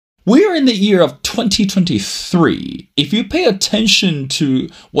We're in the year of 2023. If you pay attention to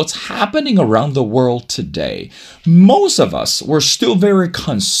what's happening around the world today, most of us were still very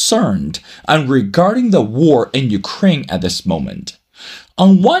concerned and regarding the war in Ukraine at this moment.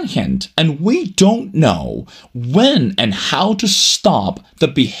 On one hand, and we don't know when and how to stop the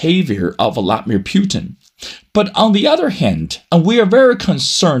behavior of Vladimir Putin. But on the other hand, and we are very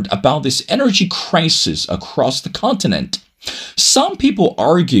concerned about this energy crisis across the continent. Some people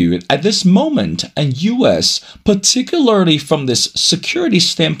argue at this moment, and US, particularly from this security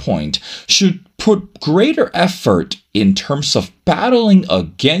standpoint, should put greater effort in terms of battling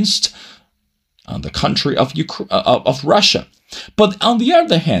against the country of Russia. But on the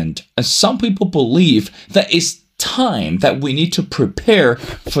other hand, some people believe that it's time that we need to prepare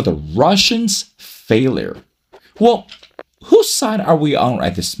for the Russians' failure. Well, whose side are we on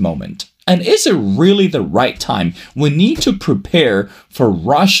at this moment? And is it really the right time we need to prepare for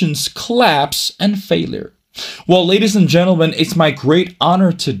Russians' collapse and failure? Well, ladies and gentlemen, it's my great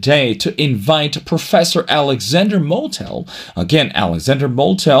honor today to invite Professor Alexander Motyl. Again, Alexander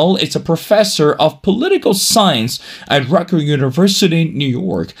Motyl is a professor of political science at Rutgers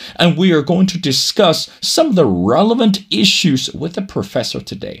University-Newark, and we are going to discuss some of the relevant issues with the professor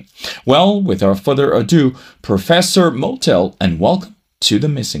today. Well, without further ado, Professor Motyl, and welcome to The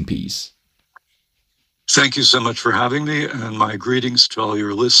Missing Piece. Thank you so much for having me, and my greetings to all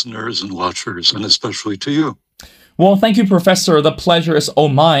your listeners and watchers, and especially to you. Well, thank you, Professor. The pleasure is all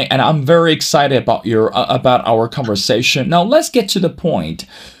mine, and I'm very excited about our conversation. Now, let's get to the point.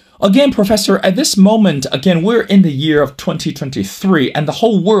 Again, Professor, at this moment, again, we're in the year of 2023, and the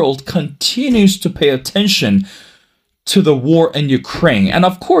whole world continues to pay attention to the war in Ukraine. And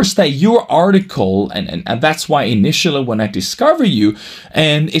of course, that your article, and that's why initially when I discovered you,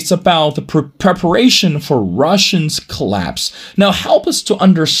 and it's about the preparation for Russians' collapse. Now, help us to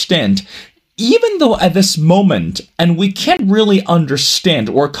understand, even though at this moment, and we can't really understand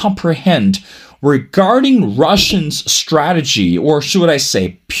or comprehend regarding Russians' strategy, or should I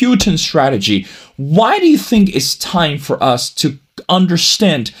say Putin's strategy, why do you think it's time for us to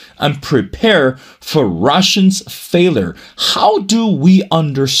understand and prepare for Russians' failure? How do we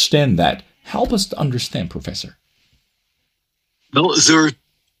understand that? Help us to understand, Professor. Well, there are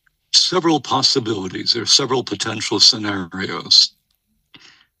several possibilities. There are several potential scenarios,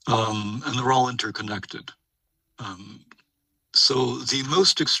 and they're all interconnected. So the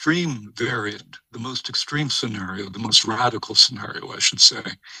most extreme variant, the most extreme scenario, the most radical scenario, I should say,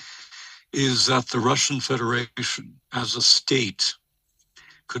 is that the Russian Federation as a state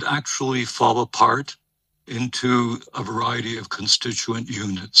could actually fall apart into a variety of constituent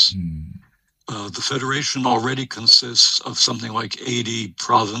units. The Federation already consists of something like 80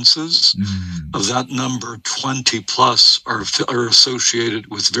 provinces. Of that number, 20 plus are associated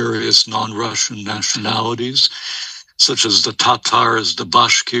with various non-Russian nationalities, such as the Tatars, the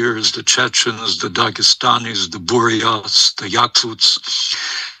Bashkirs, the Chechens, the Dagestanis, the Buryats, the Yakuts,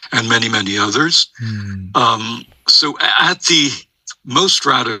 and many, many others. So at the most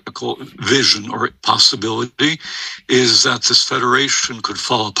radical vision or possibility is that this federation could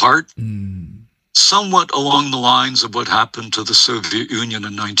fall apart, somewhat along the lines of what happened to the Soviet Union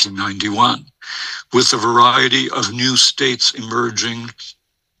in 1991, with a variety of new states emerging.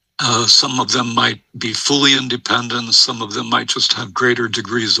 Some of them might be fully independent, some of them might just have greater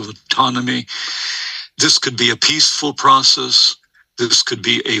degrees of autonomy. This could be a peaceful process. This could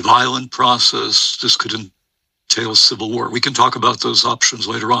be a violent process. This could entail civil war. We can talk about those options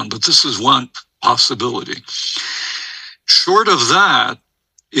later on, but this is one possibility. Short of that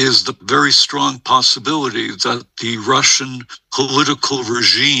is the very strong possibility that the Russian political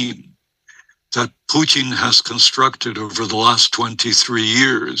regime that Putin has constructed over the last 23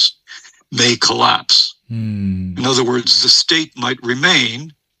 years may collapse. In other words, the state might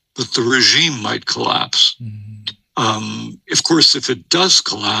remain, but the regime might collapse. Of course, if it does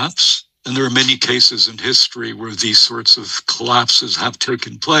collapse, and there are many cases in history where these sorts of collapses have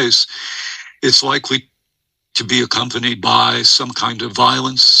taken place, it's likely to be accompanied by some kind of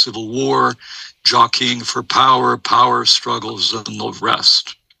violence, civil war, jockeying for power, power struggles, and the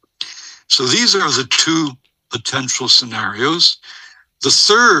rest. So these are the two potential scenarios. The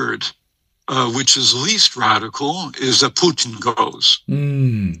third, which is least radical, is that Putin goes.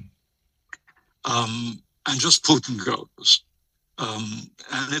 And just Putin goes.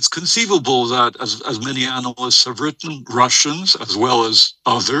 And it's conceivable that, as many analysts have written, Russians as well as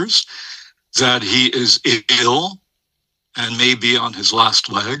others, that he is ill and may be on his last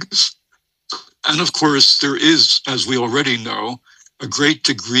legs. And of course, there is, as we already know, a great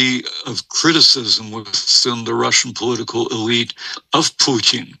degree of criticism within the Russian political elite of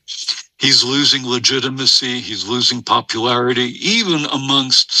Putin. He's losing legitimacy, he's losing popularity, even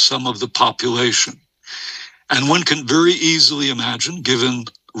amongst some of the population. And one can very easily imagine, given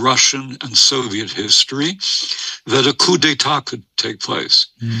Russian and Soviet history, that a coup d'etat could take place.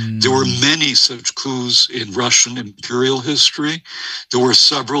 There were many such coups in Russian imperial history. There were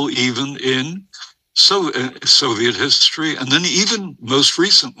several even in Soviet history. And then even most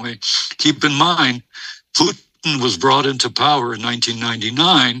recently, keep in mind, Putin was brought into power in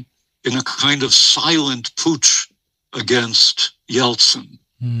 1999 in a kind of silent putsch against Yeltsin.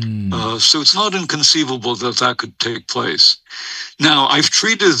 So it's not inconceivable that that could take place. Now, I've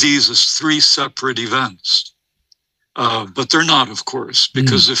treated these as three separate events, but they're not, of course,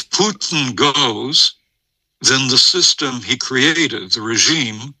 because if Putin goes, then the system he created, the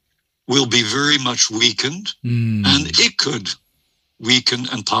regime, will be very much weakened, and it could weaken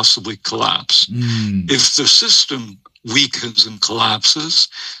and possibly collapse. If the system weakens and collapses,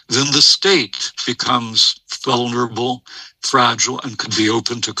 then the state becomes vulnerable, fragile, and could be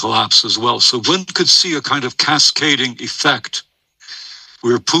open to collapse as well. So one could see a kind of cascading effect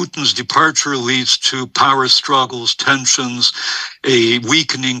where Putin's departure leads to power struggles, tensions, a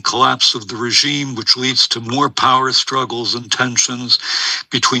weakening collapse of the regime, which leads to more power struggles and tensions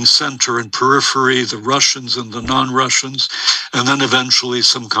between center and periphery, the Russians and the non-Russians, and then eventually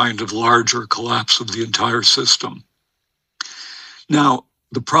some kind of larger collapse of the entire system. Now,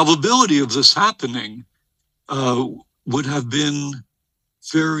 the probability of this happening would have been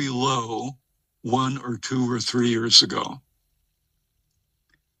very low 1 or 2 or 3 years ago.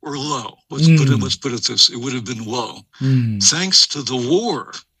 Or low. Let's put it this. It would have been low. Thanks to the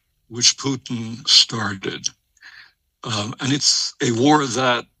war which Putin started. And it's a war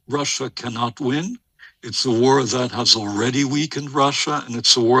that Russia cannot win. It's a war that has already weakened Russia, and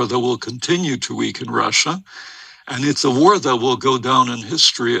it's a war that will continue to weaken Russia. And it's a war that will go down in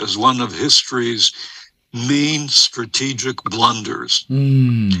history as one of history's main strategic blunders.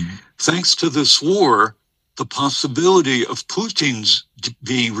 Thanks to this war, the possibility of Putin's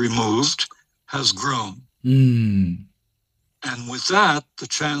being removed has grown. And with that, the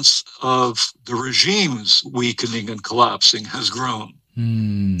chance of the regime's weakening and collapsing has grown.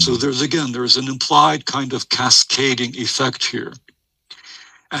 So there's an implied kind of cascading effect here.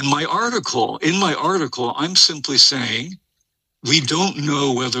 And in my article, I'm simply saying, we don't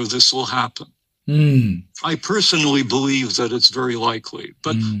know whether this will happen. I personally believe that it's very likely,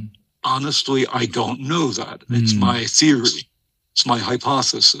 but honestly, I don't know that. It's my theory. It's my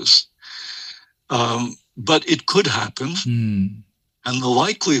hypothesis. But it could happen. And the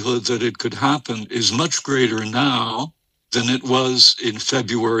likelihood that it could happen is much greater now than it was in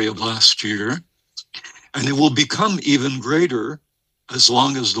February of last year. And it will become even greater as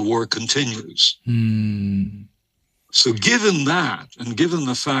long as the war continues. So given that, and given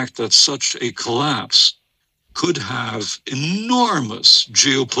the fact that such a collapse could have enormous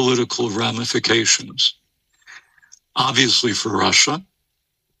geopolitical ramifications, obviously for Russia,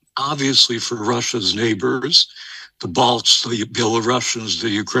 obviously for Russia's neighbors, the Balts, the Belarusians, the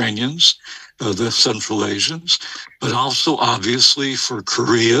Ukrainians, the Central Asians, but also obviously for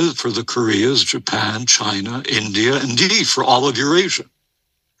Korea, for the Koreas, Japan, China, India, indeed for all of Eurasia.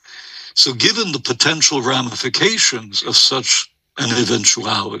 So given the potential ramifications of such an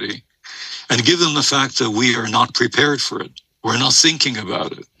eventuality, and given the fact that we are not prepared for it, we're not thinking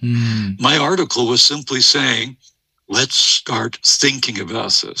about it, my article was simply saying, let's start thinking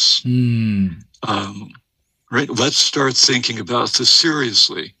about this. Right? Let's start thinking about this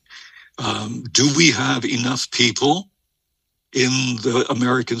seriously. Do we have enough people in the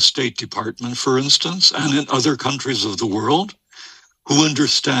American State Department, for instance, and in other countries of the world who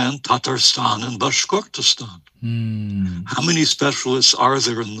understand Tatarstan and Bashkortostan? How many specialists are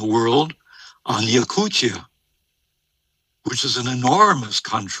there in the world on Yakutia, which is an enormous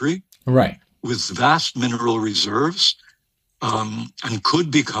country, right, with vast mineral reserves, and could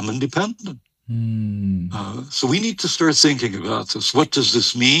become independent? So we need to start thinking about this. What does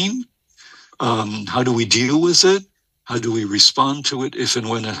this mean? How do we deal with it? How do we respond to it if and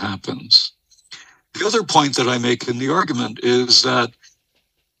when it happens? The other point that I make in the argument is that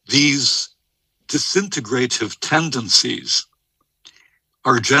these disintegrative tendencies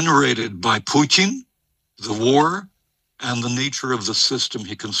are generated by Putin, the war, and the nature of the system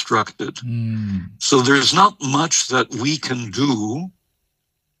he constructed. So there's not much that we can do.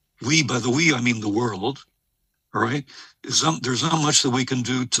 We, by the we, I mean the world, all right? There's not much that we can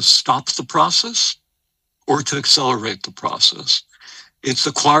do to stop the process or to accelerate the process. It's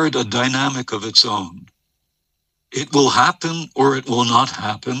acquired a dynamic of its own. It will happen or it will not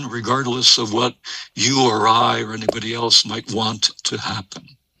happen, regardless of what you or I or anybody else might want to happen.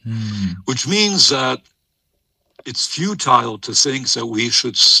 Which means that it's futile to think that we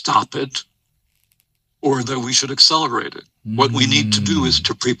should stop it or that we should accelerate it. What we need to do is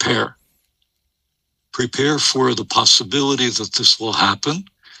to prepare. Prepare for the possibility that this will happen.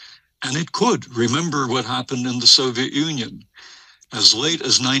 And it could. Remember what happened in the Soviet Union. As late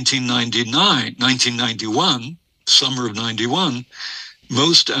as 1991, summer of 91,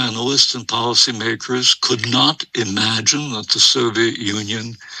 most analysts and policymakers could not imagine that the Soviet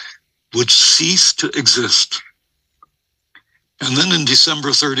Union would cease to exist. And then in December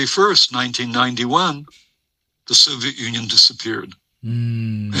 31st, 1991, the Soviet Union disappeared.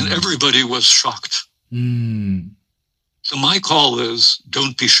 And everybody was shocked. So my call is,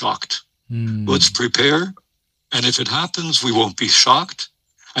 don't be shocked. Let's prepare. And if it happens, we won't be shocked.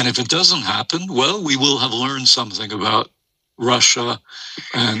 And if it doesn't happen, well, we will have learned something about Russia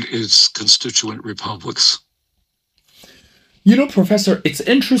and its constituent republics. You know, Professor, it's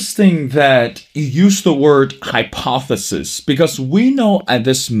interesting that you use the word hypothesis, because we know at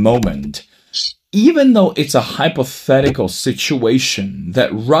this moment, even though it's a hypothetical situation,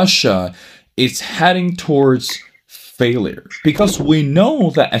 that Russia is heading towards failure. Because we know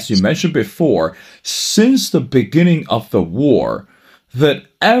that, as you mentioned before, since the beginning of the war, that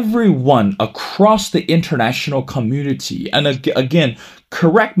everyone across the international community, and again,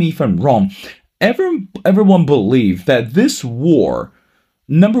 correct me if I'm wrong, everyone believed that this war,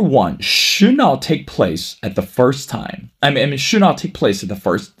 number one, should not take place at the first time. I mean, should not take place at the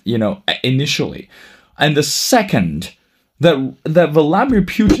first, initially. And the second, that Vladimir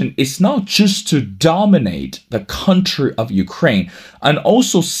Putin is not just to dominate the country of Ukraine, and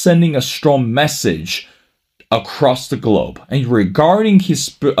also sending a strong message across the globe, and regarding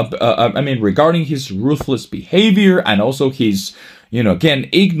his ruthless behavior, and also his, again,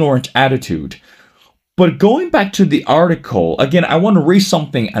 ignorant attitude. But going back to the article, again, I want to read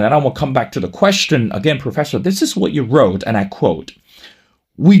something, and then I will come back to the question. Again, Professor, this is what you wrote, and I quote,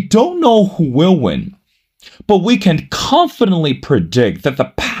 "We don't know who will win, but we can confidently predict that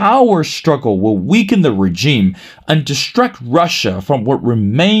the power struggle will weaken the regime and distract Russia from what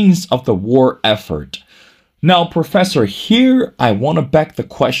remains of the war effort." Now, Professor, here I want to back the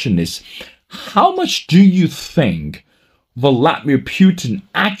question is, how much do you think Vladimir Putin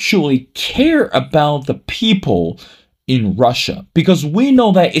actually care about the people in Russia? Because we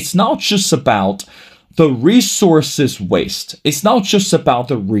know that it's not just about the resources waste. It's not just about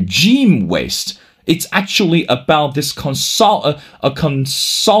the regime waste. It's actually about this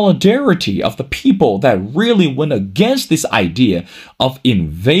solidarity of the people that really went against this idea of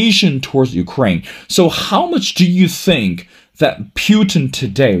invasion towards Ukraine. So how much do you think that Putin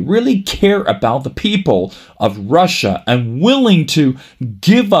today really care about the people of Russia and willing to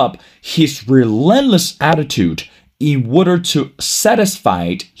give up his relentless attitude in order to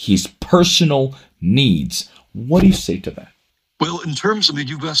satisfy his personal needs? What do you say to that? Well, in terms of,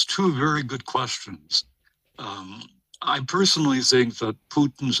 you've asked two very good questions. I personally think that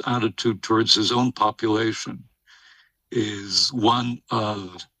Putin's attitude towards his own population is one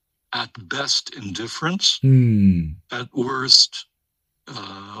of, at best, indifference, at worst,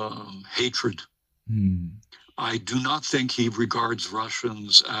 hatred. I do not think he regards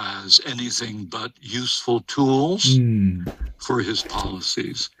Russians as anything but useful tools for his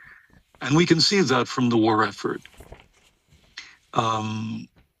policies. And we can see that from the war effort.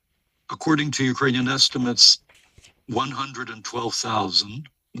 According to Ukrainian estimates,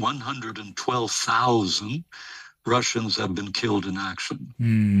 112,000 Russians have been killed in action.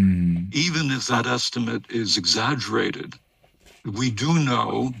 Even if that estimate is exaggerated, we do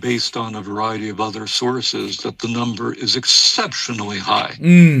know, based on a variety of other sources, that the number is exceptionally high.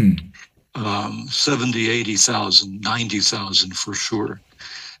 70, 80,000, 90,000 for sure.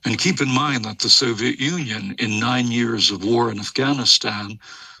 And keep in mind that the Soviet Union, in 9 years of war in Afghanistan,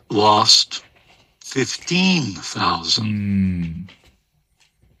 lost 15,000.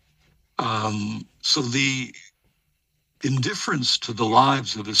 So the indifference to the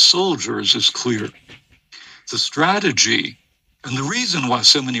lives of his soldiers is clear. The strategy, and the reason why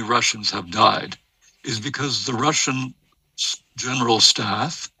so many Russians have died, is because the Russian general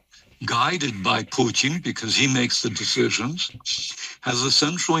staff, guided by Putin, because he makes the decisions, has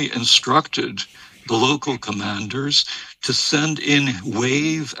essentially instructed the local commanders to send in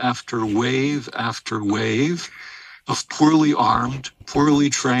wave after wave after wave of poorly armed, poorly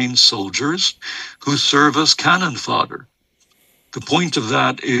trained soldiers who serve as cannon fodder. The point of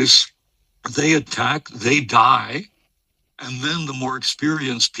that is they attack, they die, And then the more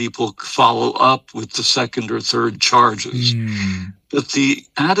experienced people follow up with the second or third charges. But the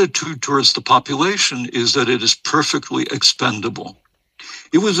attitude towards the population is that it is perfectly expendable.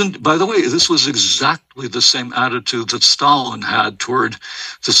 It wasn't, by the way, this was exactly the same attitude that Stalin had toward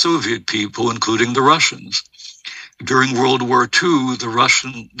the Soviet people, including the Russians. During World War II,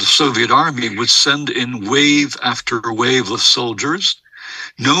 the Soviet army would send in wave after wave of soldiers,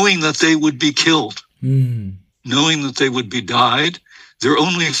 knowing that they would be killed, knowing that they would be died. Their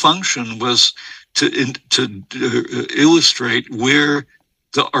only function was to illustrate where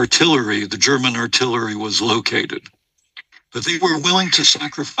the German artillery was located. But they were willing to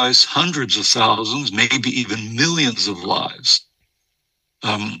sacrifice hundreds of thousands, maybe even millions of lives.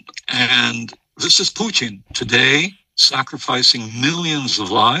 And this is Putin today, sacrificing millions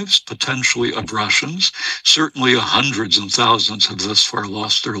of lives, potentially of Russians. Certainly hundreds and thousands have thus far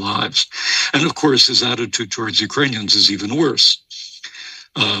lost their lives. And of course, his attitude towards Ukrainians is even worse.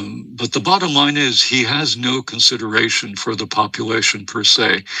 But the bottom line is he has no consideration for the population per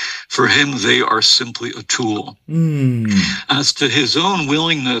se. For him, they are simply a tool. As to his own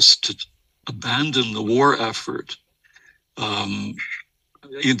willingness to abandon the war effort, the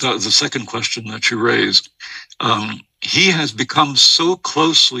second question that you raised, he has become so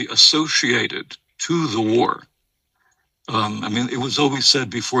closely associated to the war. It was always said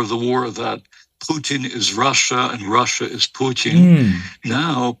before the war that Putin is Russia and Russia is Putin.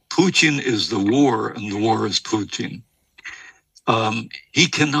 Now, Putin is the war and the war is Putin. He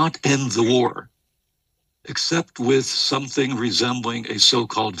cannot end the war except with something resembling a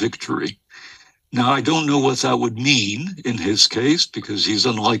so-called victory. Now, I don't know what that would mean in his case because he's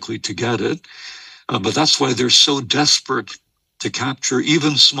unlikely to get it. But that's why they're so desperate to capture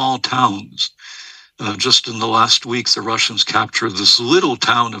even small towns. Just in the last week, the Russians captured this little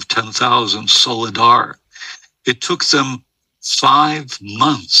town of 10,000, Soledar. It took them 5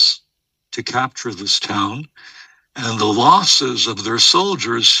 months to capture this town, and the losses of their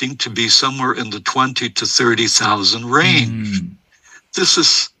soldiers seem to be somewhere in the 20 to 30,000 range. This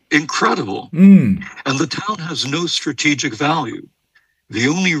is incredible. And the town has no strategic value. The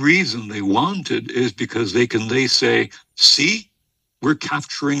only reason they want it is because they say, see, we're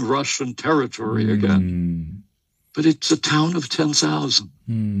capturing Russian territory again. But it's a town of 10,000.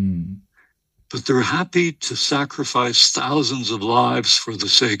 But they're happy to sacrifice thousands of lives for the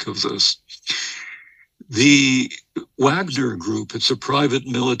sake of this. The Wagner Group, it's a private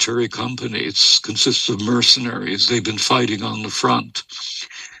military company. It consists of mercenaries. They've been fighting on the front.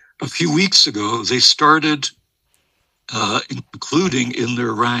 A few weeks ago, they started including in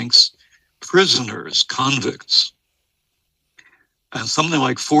their ranks prisoners, convicts. And something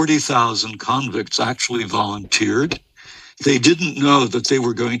like 40,000 convicts actually volunteered. They didn't know that they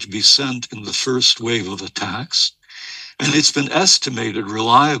were going to be sent in the first wave of attacks. And it's been estimated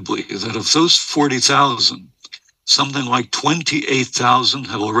reliably that of those 40,000, something like 28,000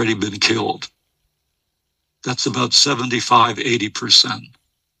 have already been killed. That's about 75-80%.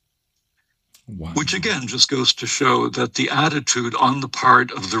 Wow. Which again just goes to show that the attitude on the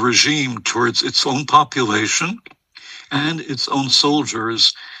part of the regime towards its own population and its own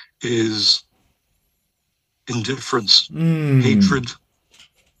soldiers is indifference, hatred,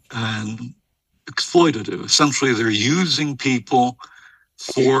 and exploitative. Essentially, they're using people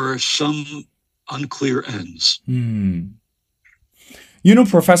for some unclear ends.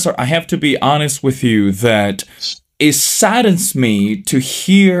 Professor, I have to be honest with you that it saddens me to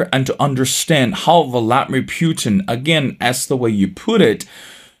hear and to understand how Vladimir Putin, again, as the way you put it,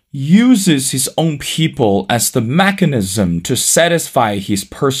 uses his own people as the mechanism to satisfy his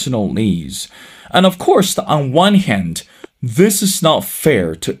personal needs. And of course, on one hand, this is not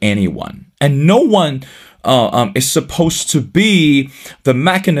fair to anyone. And no one is supposed to be the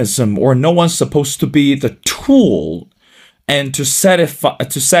mechanism, or no one's supposed to be the tool and to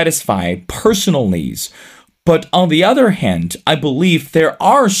satisfy personal needs. But on the other hand, I believe there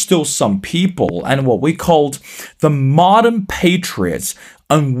are still some people, and what we called the modern patriots,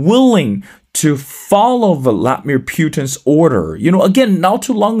 unwilling to follow Vladimir Putin's order. Again, not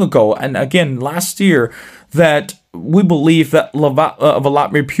too long ago, and again last year, that we believe that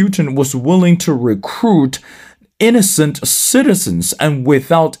Vladimir Putin was willing to recruit innocent citizens and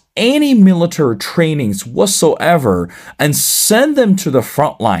without any military trainings whatsoever and send them to the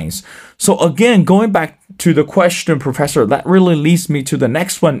front lines. So again, going back to the question, Professor, that really leads me to the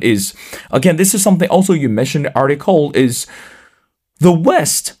next one is, again, this is something also you mentioned in the article, is the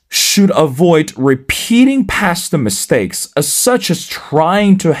West should avoid repeating past mistakes, such as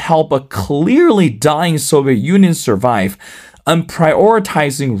trying to help a clearly dying Soviet Union survive and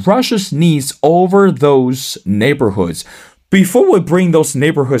prioritizing Russia's needs over those neighborhoods. before we bring those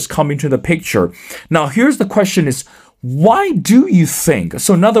neighborhoods come into the picture, now here's the question is, why do you think?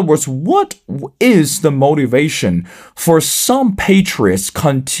 So in other words, what is the motivation for some patriots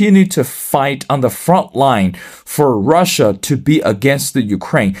continue to fight on the front line for Russia to be against the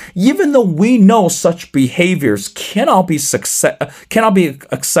Ukraine, even though we know such behaviors cannot be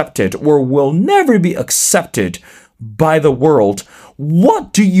accepted or will never be accepted by the world?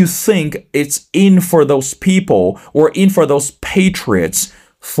 What do you think it's in for those people or in for those patriots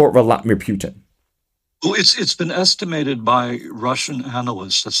for Vladimir Putin? Well, it's been estimated by Russian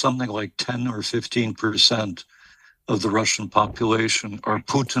analysts that something like 10 or 15% of the Russian population are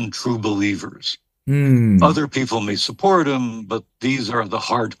Putin true believers. Other people may support him, but these are the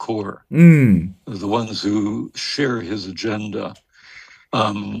hardcore, the ones who share his agenda.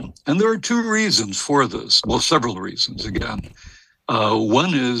 And there are two reasons for this. Well, several reasons, again.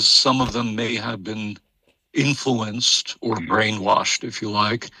 One is some of them may have been influenced or brainwashed, if you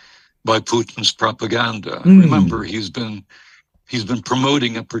like, by Putin's propaganda. Remember, he's been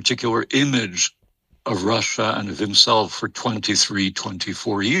promoting a particular image of Russia and of himself for 23,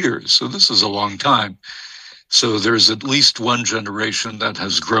 24 years. So this is a long time. So there's at least one generation that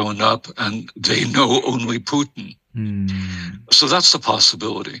has grown up and they know only Putin. So that's a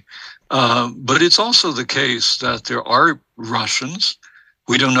possibility. But it's also the case that there are Russians,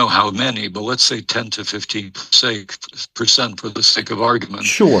 we don't know how many, but let's say 10 to 15% for the sake of argument,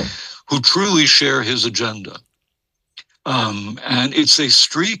 sure, who truly share his agenda. And it's a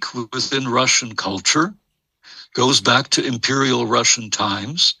streak within Russian culture, goes back to Imperial Russian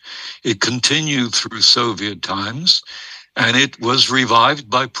times. It continued through Soviet times, and it was revived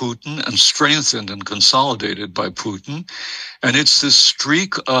by Putin and strengthened and consolidated by Putin. And it's this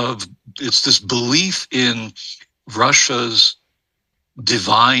streak it's this belief in Russia's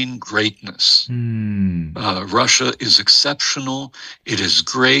divine greatness. Russia is exceptional. It is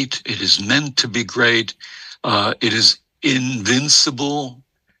great. It is meant to be great. It is invincible.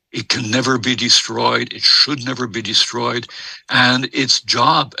 It can never be destroyed. It should never be destroyed. And its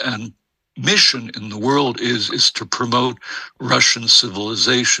job and mission in the world is to promote Russian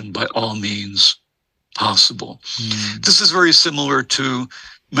civilization by all means possible. This is very similar to,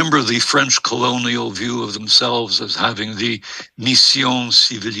 remember, the French colonial view of themselves as having the mission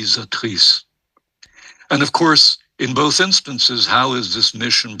civilisatrice. And of course, in both instances, how is this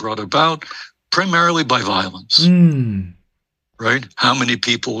mission brought about? Primarily by violence. Right? How many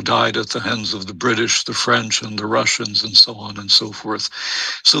people died at the hands of the British, the French, and the Russians, and so on and so forth.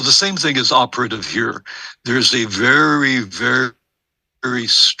 So the same thing is operative here. There's a very, very, very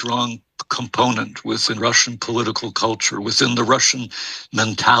strong component within Russian political culture, within the Russian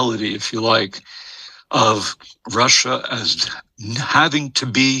mentality, if you like, of Russia as having to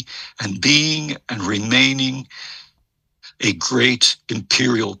be and being and remaining a great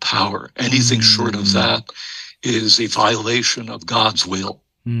imperial power. Anything short of that is a violation of God's will.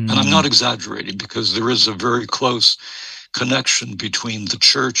 And I'm not exaggerating, because there is a very close connection between the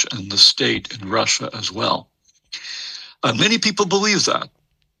church and the state in Russia as well. Many people believe that.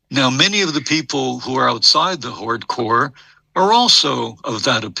 Now, many of the people who are outside the hardcore are also of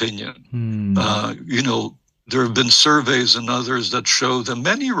that opinion. There have been surveys and others that show that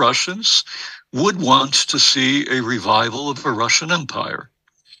many Russians would want to see a revival of a Russian empire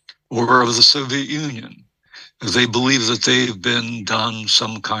or of the Soviet Union. They believe that they've been done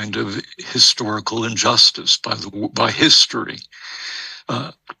some kind of historical injustice by history.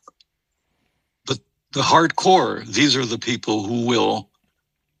 But the hardcore, these are the people who will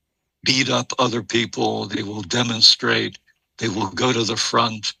beat up other people. They will demonstrate. They will go to the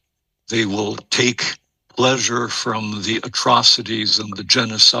front. They will take pleasure from the atrocities and the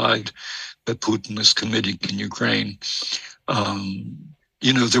genocide that Putin is committing in Ukraine.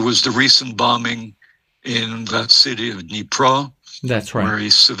 There was the recent bombing in that city of Dnipro. That's right. Where a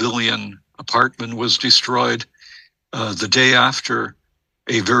civilian apartment was destroyed. The day after,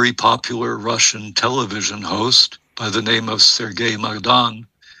 a very popular Russian television host by the name of Sergei Magdan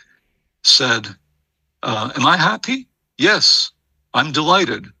said, am I happy? Yes, I'm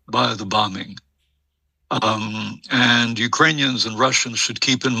delighted by the bombing. And Ukrainians and Russians should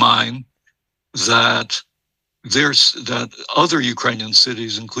keep in mind that other Ukrainian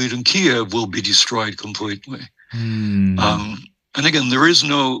cities, including Kiev, will be destroyed completely. And again, there is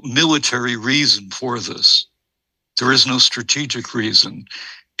no military reason for this. There is no strategic reason.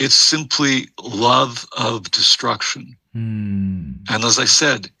 It's simply love of destruction. And as I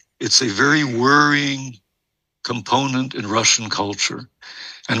said, it's a very worrying component in Russian culture.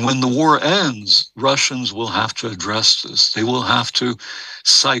 And when the war ends, Russians will have to address this. They will have to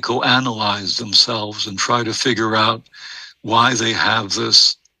psychoanalyze themselves and try to figure out why they have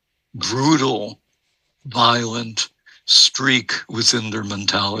this brutal, violent streak within their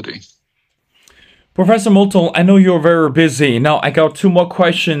mentality. Professor Motyl, I know you're very busy. Now, I got two more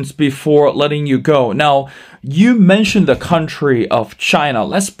questions before letting you go. Now, you mentioned the country of China.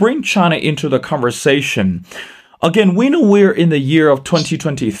 Let's bring China into the conversation. Again, we know we're in the year of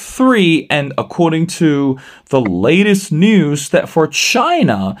 2023, and according to the latest news, that for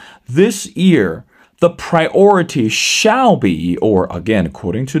China this year, the priority shall be, or again,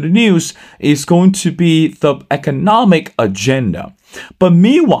 according to the news, is going to be the economic agenda. But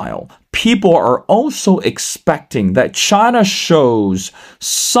meanwhile, people are also expecting that China shows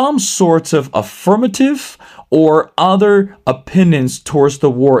some sorts of affirmative or other opinions towards the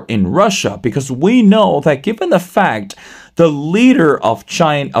war in Russia, because we know that given the fact the leader of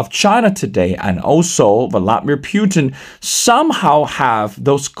China today and also Vladimir Putin somehow have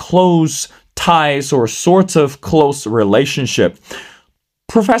those close ties or sorts of close relationship.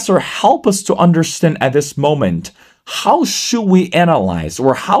 Professor, help us to understand at this moment, how should we analyze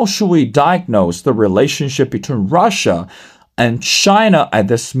or how should we diagnose the relationship between Russia and China at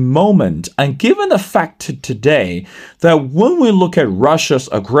this moment? And given the fact today that when we look at Russia's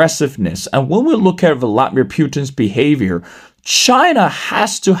aggressiveness and when we look at Vladimir Putin's behavior, China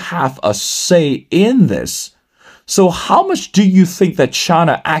has to have a say in this. So how much do you think that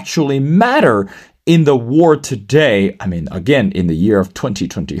China actually matter in the war today? I mean, again, in the year of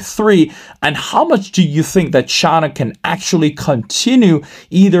 2023. And how much do you think that China can actually continue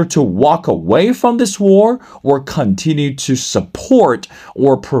either to walk away from this war or continue to support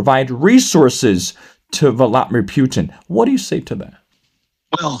or provide resources to Vladimir Putin? What do you say to that?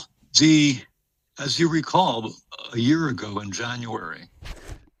 Well, as you recall, a year ago in January,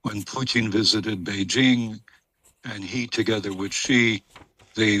 when Putin visited Beijing, and he, together with Xi,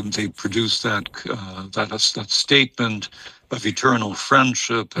 they produced that statement of eternal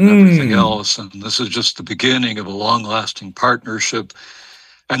friendship and everything else. And this is just the beginning of a long-lasting partnership.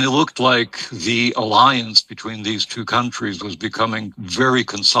 And it looked like the alliance between these two countries was becoming very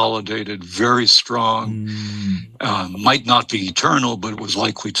consolidated, very strong. Might not be eternal, but it was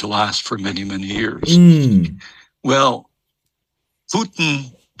likely to last for many, many years. Well,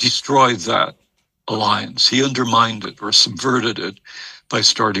 Putin destroyed that alliance. He undermined it or subverted it by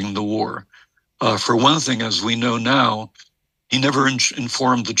starting the war. For one thing, as we know now, he never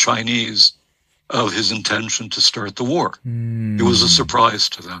informed the Chinese of his intention to start the war. It was a surprise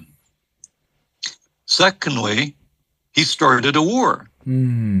to them. Secondly, he started a war.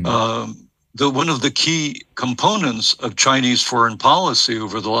 One of the key components of Chinese foreign policy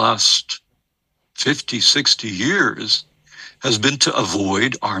over the last 50, 60 years has been to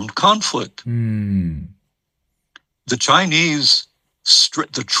avoid armed conflict. The Chinese,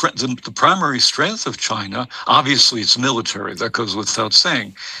 the primary strength of China, obviously it's military, that goes without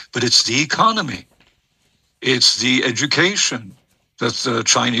saying, but it's the economy. It's the education that the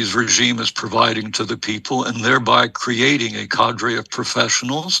Chinese regime is providing to the people and thereby creating a cadre of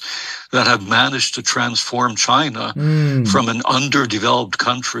professionals that have managed to transform China from an underdeveloped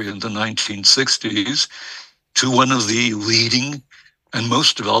country in the 1960s to one of the leading and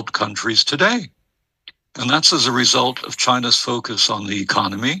most developed countries today. And that's as a result of China's focus on the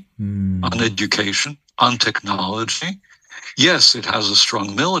economy, on education, on technology. Yes, it has a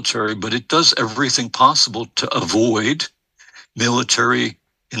strong military, but it does everything possible to avoid military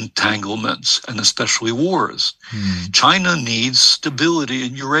entanglements and especially wars. China needs stability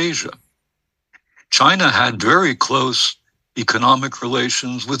in Eurasia. China had very close economic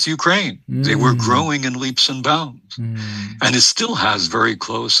relations with Ukraine. They were growing in leaps and bounds. And it still has very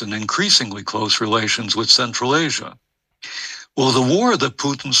close and increasingly close relations with Central Asia. Well, the war that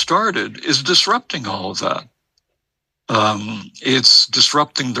Putin started is disrupting all of that. It's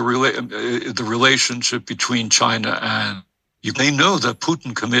disrupting the relationship between China and They know that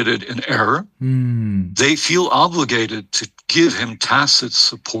Putin committed an error. They feel obligated to give him tacit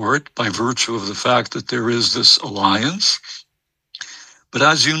support by virtue of the fact that there is this alliance. But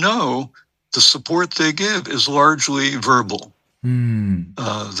as you know, the support they give is largely verbal.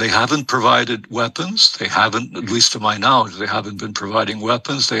 They haven't provided weapons. They haven't, at least to my knowledge, they haven't been providing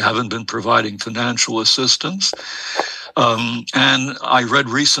weapons. They haven't been providing financial assistance. And I read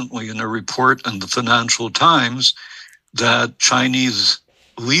recently in a report in the Financial Times that Chinese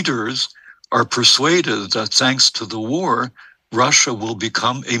leaders are persuaded that thanks to the war, Russia will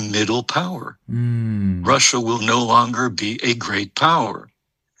become a middle power. Russia will no longer be a great power.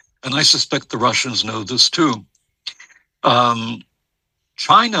 And I suspect the Russians know this too.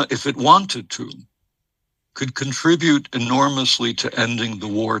 China, if it wanted to, could contribute enormously to ending the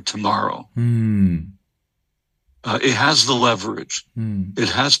war tomorrow. It has the leverage. It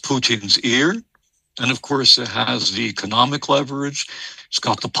has Putin's ear. And of course, it has the economic leverage. It's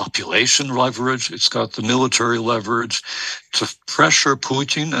got the population leverage. It's got the military leverage to pressure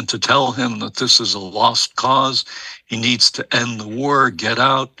Putin and to tell him that this is a lost cause. He needs to end the war, get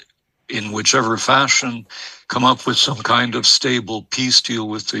out in whichever fashion, come up with some kind of stable peace deal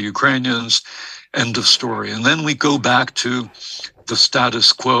with the Ukrainians. End of story. And then we go back to the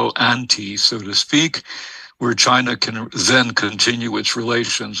status quo ante, so to speak, where China can then continue its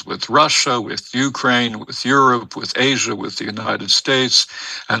relations with Russia, with Ukraine, with Europe, with Asia, with the United States,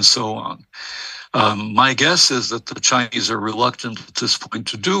 and so on. My guess is that the Chinese are reluctant at this point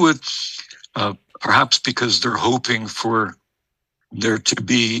to do it, perhaps because they're hoping for there to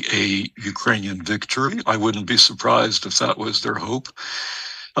be a Ukrainian victory. I wouldn't be surprised if that was their hope.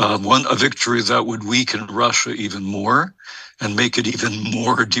 A victory that would weaken Russia even more and make it even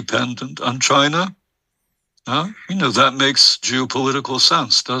more dependent on China. That makes geopolitical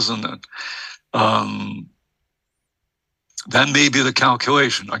sense, doesn't it? That may be the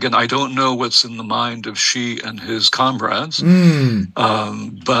calculation. Again, I don't know what's in the mind of Xi and his comrades,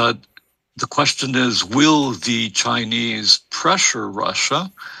 but the question is, will the Chinese pressure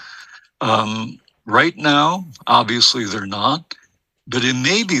Russia? Right now, obviously they're not, but it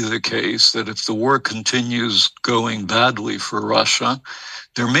may be the case that if the war continues going badly for Russia,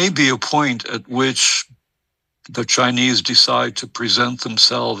 there may be a point at which the Chinese decide to present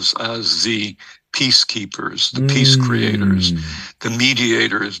themselves as the peacekeepers, the peace creators, the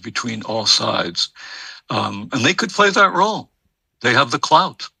mediators between all sides. And they could play that role. They have the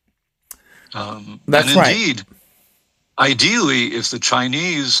clout. That's and right. Indeed, ideally, if the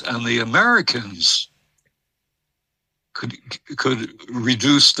Chinese and the Americans could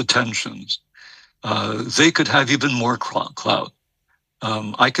reduce the tensions, they could have even more clout.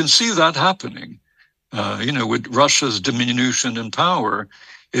 I can see that happening. With Russia's diminution in power,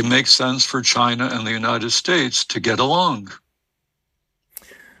 it makes sense for China and the United States to get along.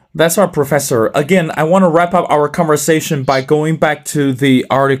 That's our professor. Again, I want to wrap up our conversation by going back to the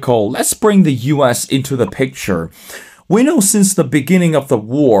article. Let's bring the U.S. into the picture. We know since the beginning of the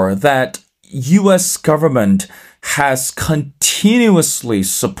war that U.S. government has continuously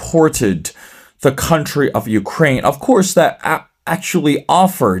supported the country of Ukraine. Of course, that actually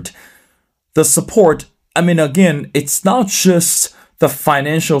offered the support. I mean, again, it's not just the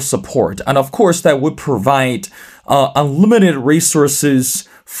financial support. And of course, that would provide unlimited resources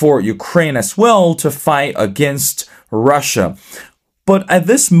for Ukraine as well to fight against Russia. But at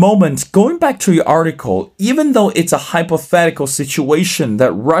this moment, going back to your article, even though it's a hypothetical situation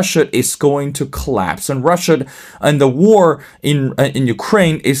that Russia is going to collapse and Russia and the war in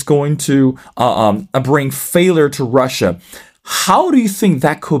Ukraine is going to bring failure to Russia, how do you think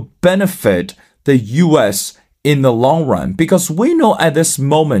that could benefit the U.S. in the long run? Because we know at this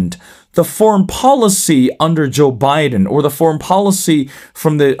moment, the foreign policy under Joe Biden, or the foreign policy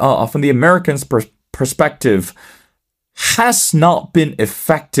from the Americans' perspective, has not been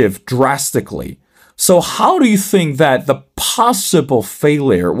effective drastically. So how do you think that the possible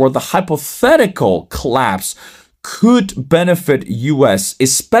failure or the hypothetical collapse could benefit U.S.,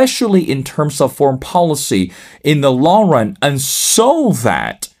 especially in terms of foreign policy in the long run, and so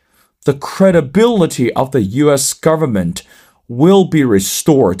that the credibility of the U.S. government shall be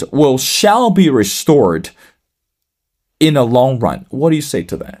restored in the long run? What do you say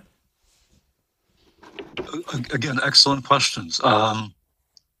to that? Again, excellent questions. There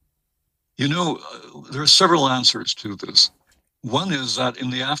are several answers to this. One is that in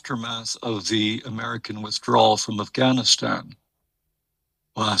the aftermath of the American withdrawal from Afghanistan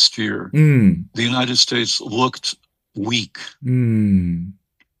last year, the United States looked weak. And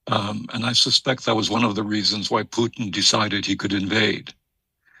I suspect that was one of the reasons why Putin decided he could invade.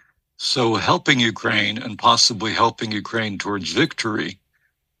 So helping Ukraine and possibly helping Ukraine towards victory,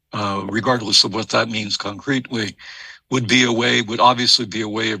 regardless of what that means concretely, would obviously be a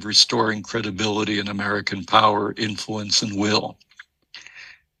way of restoring credibility in American power, influence, and will.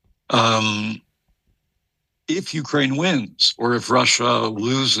 If Ukraine wins, or if Russia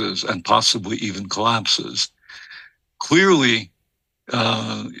loses and possibly even collapses, clearly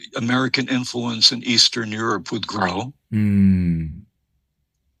American influence in Eastern Europe would grow.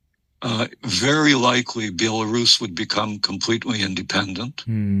 Very likely Belarus would become completely independent.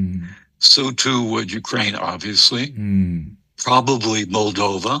 So too would Ukraine, obviously. Probably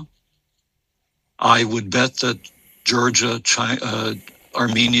Moldova. I would bet that Georgia,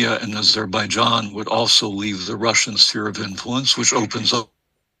 Armenia, and Azerbaijan would also leave the Russian sphere of influence, which opens up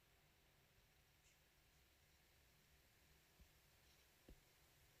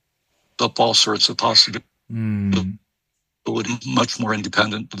all sorts of possibilities. much more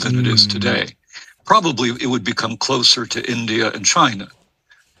independent than it is today. Probably it would become closer to India and China.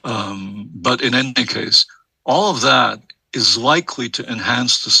 But in any case, all of that is likely to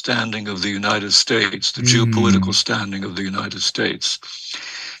enhance the standing of the United States, the geopolitical standing of the United States.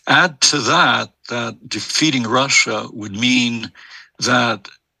 Add to that defeating Russia would mean that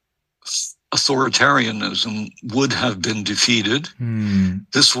authoritarianism would have been defeated.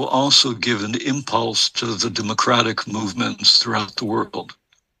 This will also give an impulse to the democratic movements throughout the world.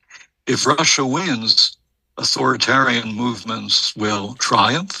 If Russia wins, authoritarian movements will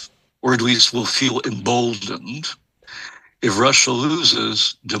triumph, or at least will feel emboldened. If Russia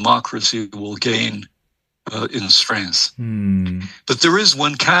loses, democracy will gain in strength. But there is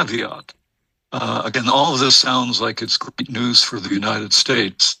one caveat. Again, all of this sounds like it's great news for the United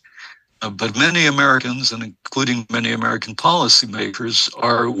States. But many Americans, and including many American policymakers,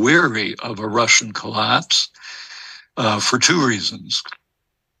 are wary of a Russian collapse for two reasons.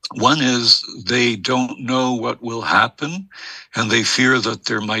 One is they don't know what will happen, and they fear that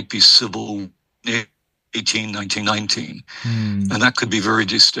there might be civil war in 1919. And that could be very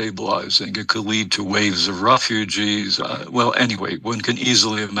destabilizing. It could lead to waves of refugees. Well, anyway, one can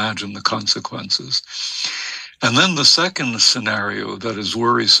easily imagine the consequences. And then the second scenario that is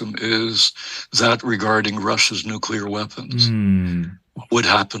worrisome is that regarding Russia's nuclear weapons. What would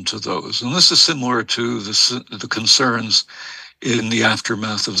happen to those? And this is similar to the concerns in the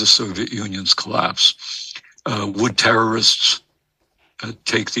aftermath of the Soviet Union's collapse. Would terrorists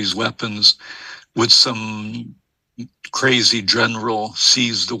take these weapons? Would some crazy general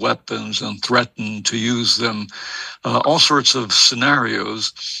seize the weapons and threaten to use them? All sorts of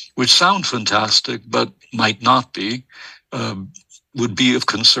scenarios which sound fantastic but might not be, would be of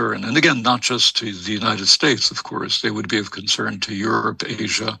concern. And again, not just to the United States, of course. They would be of concern to Europe,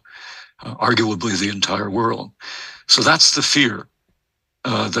 Asia, arguably the entire world. So that's the fear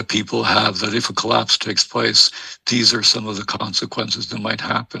that people have, that if a collapse takes place, these are some of the consequences that might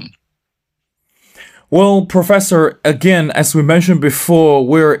happen. Well, Professor, again, as we mentioned before,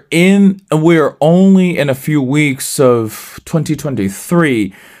 we're only in a few weeks of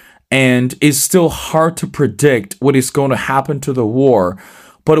 2023, and it's still hard to predict what is going to happen to the war.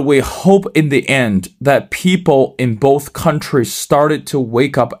 But we hope in the end that people in both countries started to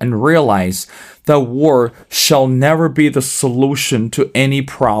wake up and realize that war shall never be the solution to any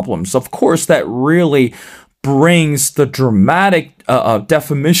problems. Of course, that really brings the dramatic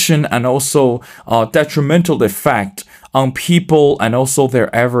definition and also detrimental effect on people and also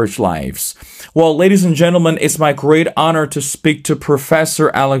their average lives. Well, ladies and gentlemen, it's my great honor to speak to Professor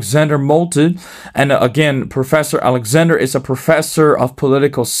Alexander Motyl. And again, Professor Alexander is a professor of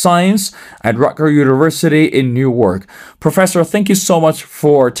political science at Rutgers University-Newark. Professor, thank you so much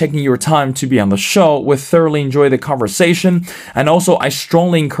for taking your time to be on the show. We thoroughly enjoyed the conversation. And also, I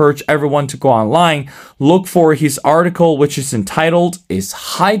strongly encourage everyone to go online, look for his article, which is entitled, "It's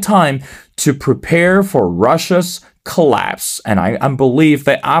High Time to Prepare for Russia's Collapse." And I believe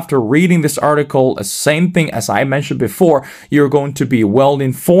that after reading this article, the same thing as I mentioned before, you're going to be well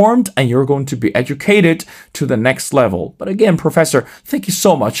informed and you're going to be educated to the next level. But again, Professor, thank you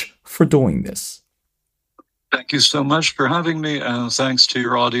so much for doing this. Thank you so much for having me, and thanks to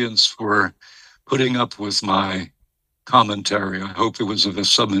your audience for putting up with my commentary. I hope it was of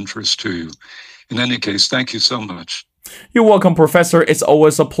some interest to you. In any case, thank you so much. You're welcome, Professor. It's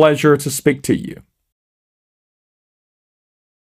always a pleasure to speak to you.